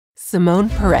Simone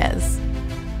Perez,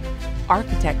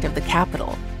 architect of the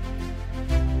Capitol,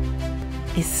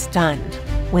 is stunned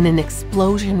when an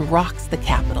explosion rocks the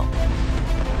Capitol,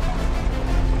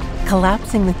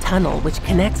 collapsing the tunnel which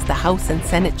connects the House and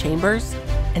Senate chambers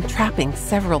and trapping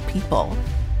several people.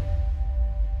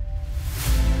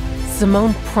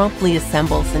 Simone promptly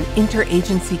assembles an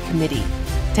interagency committee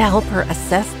to help her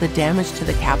assess the damage to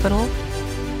the Capitol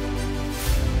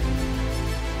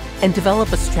and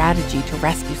develop a strategy to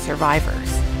rescue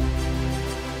survivors.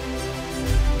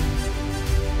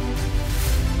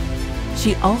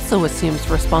 She also assumes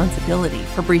responsibility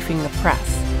for briefing the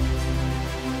press,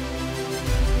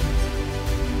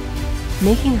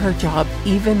 making her job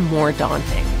even more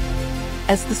daunting.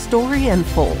 As the story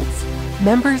unfolds,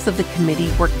 members of the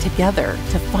committee work together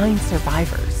to find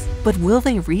survivors. But will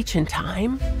they reach in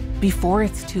time before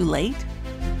it's too late?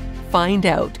 Find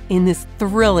out in this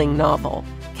thrilling novel,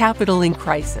 Capitol in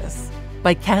Crisis,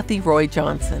 by Kathy Roy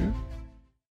Johnson.